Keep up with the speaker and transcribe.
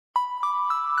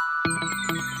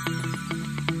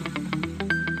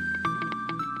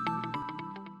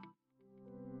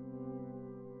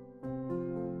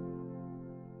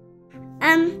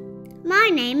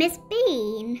name is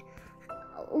Bean.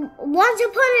 Once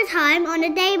upon a time, on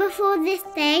a day before this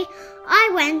day,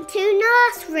 I went to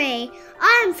nursery.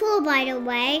 I am 4, by the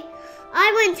way.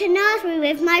 I went to nursery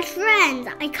with my friends.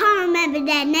 I can't remember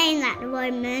their names at the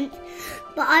moment,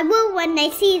 but I will when they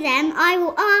see them. I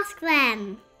will ask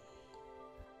them.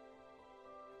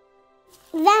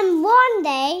 Then one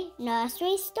day,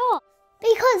 nursery stopped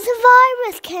because the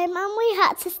virus came and we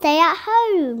had to stay at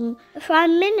home. The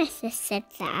Prime Minister said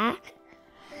that.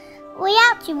 We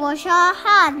had to wash our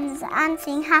hands and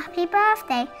sing happy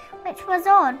birthday, which was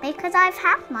odd because I've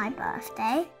had my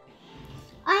birthday.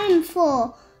 I am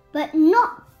 4, but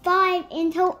not 5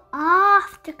 until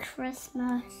after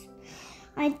Christmas.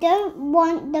 I don't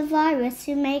want the virus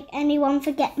to make anyone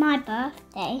forget my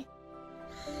birthday.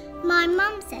 My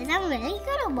mum says I'm really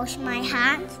good at washing my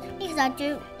hands because I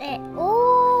do it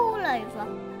all over.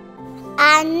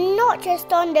 And not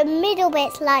just on the middle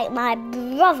bits like my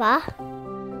brother.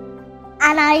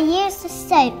 And I use the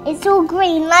soap. It's all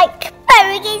green like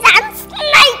bogies and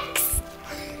snakes.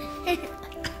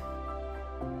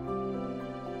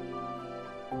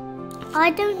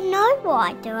 I don't know what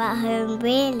I do at home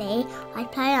really. I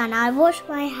play and I wash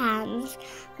my hands.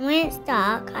 And when it's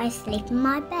dark, I sleep in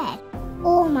my bed.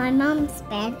 Or my mum's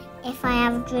bed if I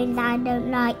have a dream that I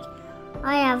don't like.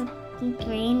 I have a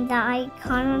dream that I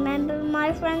can't remember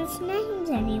my friends' names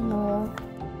anymore.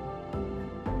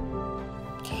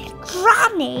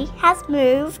 Granny has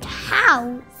moved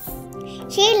house.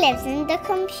 She lives in the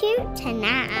computer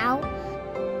now.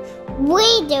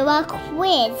 We do a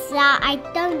quiz that I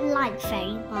don't like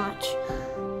very much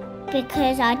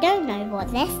because I don't know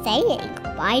what they're saying,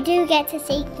 but I do get to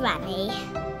see Granny.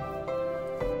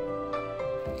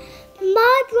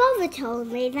 My brother told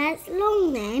me that its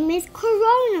long name is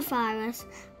coronavirus.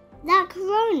 That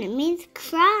corona means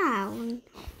crown.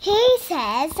 He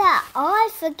says that I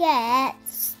forget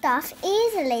stuff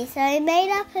easily, so he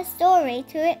made up a story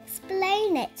to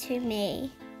explain it to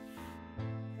me.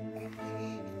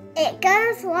 It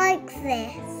goes like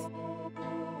this.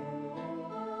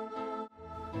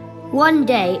 One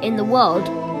day in the world,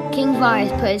 King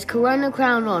Virus put his corona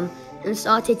crown on and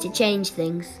started to change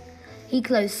things. He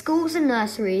closed schools and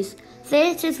nurseries,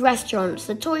 theatres, restaurants,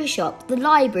 the toy shop, the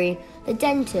library, the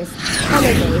dentist,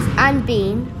 holidays, and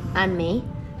Bean, and me,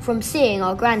 from seeing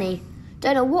our granny.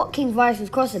 Don't know what King Virus was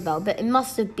cross about, but it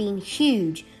must have been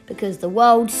huge, because the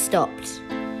world stopped.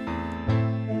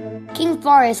 King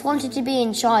Virus wanted to be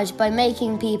in charge by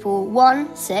making people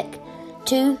 1, sick,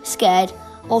 2, scared,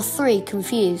 or 3,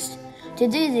 confused. To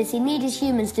do this, he needed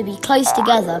humans to be close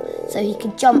together so he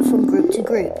could jump from group to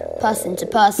group, person to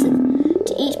person.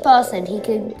 To each person he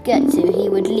could get to, he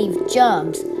would leave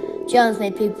germs. Germs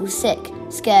made people sick,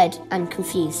 scared, and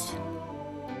confused.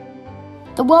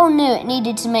 The world knew it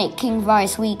needed to make King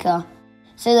Virus weaker,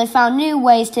 so they found new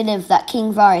ways to live that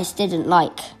King Virus didn't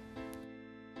like.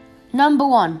 Number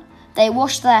 1, they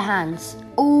washed their hands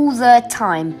all the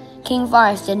time. King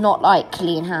Virus did not like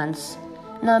clean hands.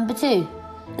 Number 2,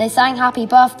 they sang happy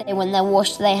birthday when they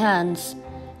washed their hands.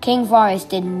 King Virus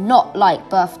did not like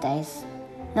birthdays.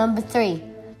 Number 3,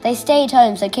 they stayed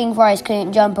home so King Virus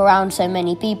couldn't jump around so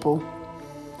many people.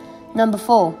 Number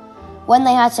 4, when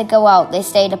they had to go out, they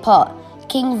stayed apart.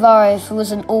 King Virus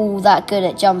wasn't all that good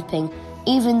at jumping,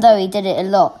 even though he did it a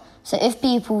lot, so if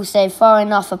people stayed far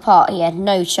enough apart, he had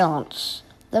no chance.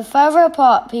 The further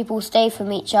apart people stayed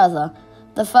from each other,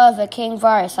 the further King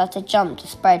Virus had to jump to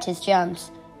spread his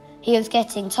germs. He was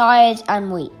getting tired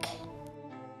and weak.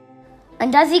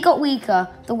 And as he got weaker,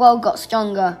 the world got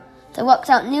stronger. They worked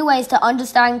out new ways to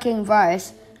understand King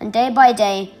Virus, and day by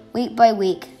day, week by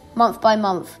week, month by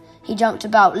month, he jumped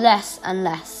about less and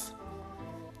less.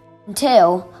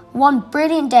 Until, one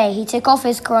brilliant day, he took off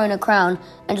his corona crown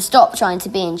and stopped trying to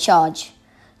be in charge.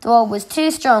 The world was too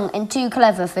strong and too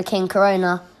clever for King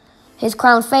Corona. His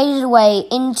crown faded away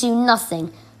into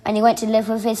nothing, and he went to live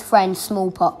with his friend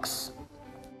Smallpox.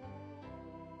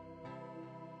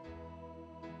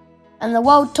 And the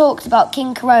world talked about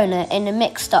King Corona in a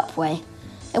mixed-up way.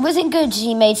 It wasn't good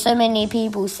he made so many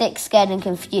people sick, scared and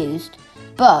confused,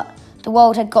 but the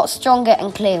world had got stronger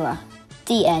and clearer.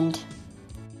 The end.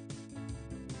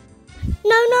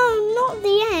 No, not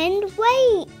the end.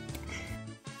 Wait.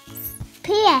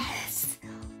 P.S.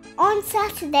 On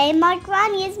Saturday, my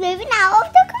granny is moving out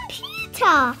of the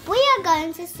computer. We are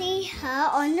going to see her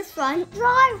on the front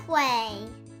driveway.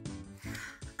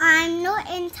 I'm not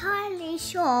entirely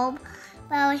sure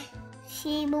where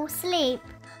she will sleep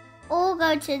or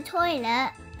go to the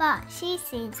toilet, but she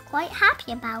seems quite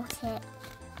happy about it.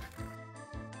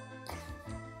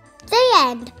 The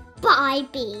end. By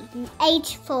Bean,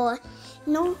 age 4.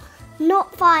 No,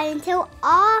 not fire until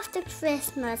after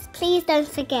Christmas. Please don't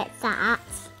forget that.